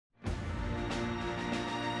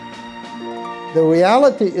The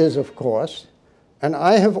reality is, of course, and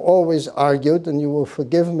I have always argued, and you will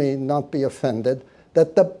forgive me, not be offended,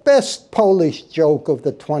 that the best Polish joke of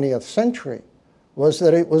the 20th century was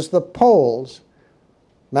that it was the Poles,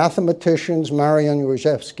 mathematicians, Marian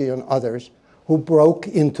Rejewski and others, who broke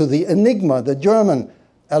into the Enigma, the German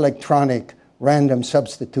electronic random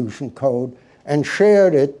substitution code, and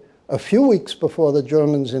shared it a few weeks before the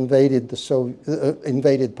Germans invaded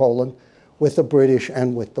Poland with the British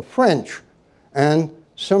and with the French. And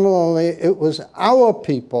similarly, it was our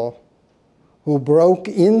people who broke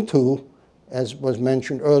into, as was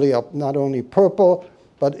mentioned earlier, not only Purple,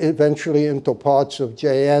 but eventually into parts of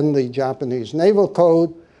JN, the Japanese Naval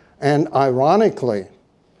Code. And ironically,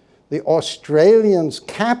 the Australians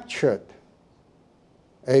captured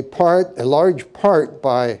a large part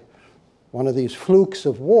by one of these flukes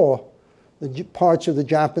of war, the parts of the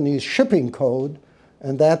Japanese shipping code,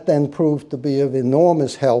 and that then proved to be of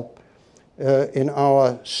enormous help in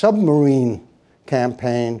our submarine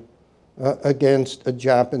campaign against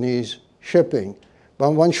Japanese shipping.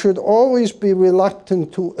 But one should always be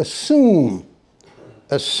reluctant to assume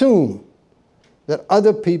that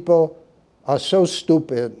other people are so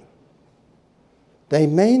stupid. They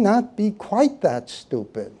may not be quite that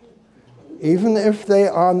stupid, even if they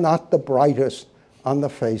are not the brightest on the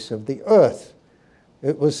face of the earth.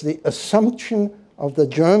 It was the assumption of the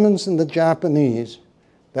Germans and the Japanese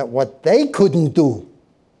that what they couldn't do,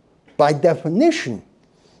 by definition,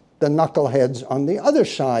 the knuckleheads on the other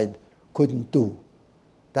side couldn't do.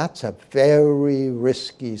 That's a very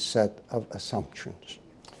risky set of assumptions.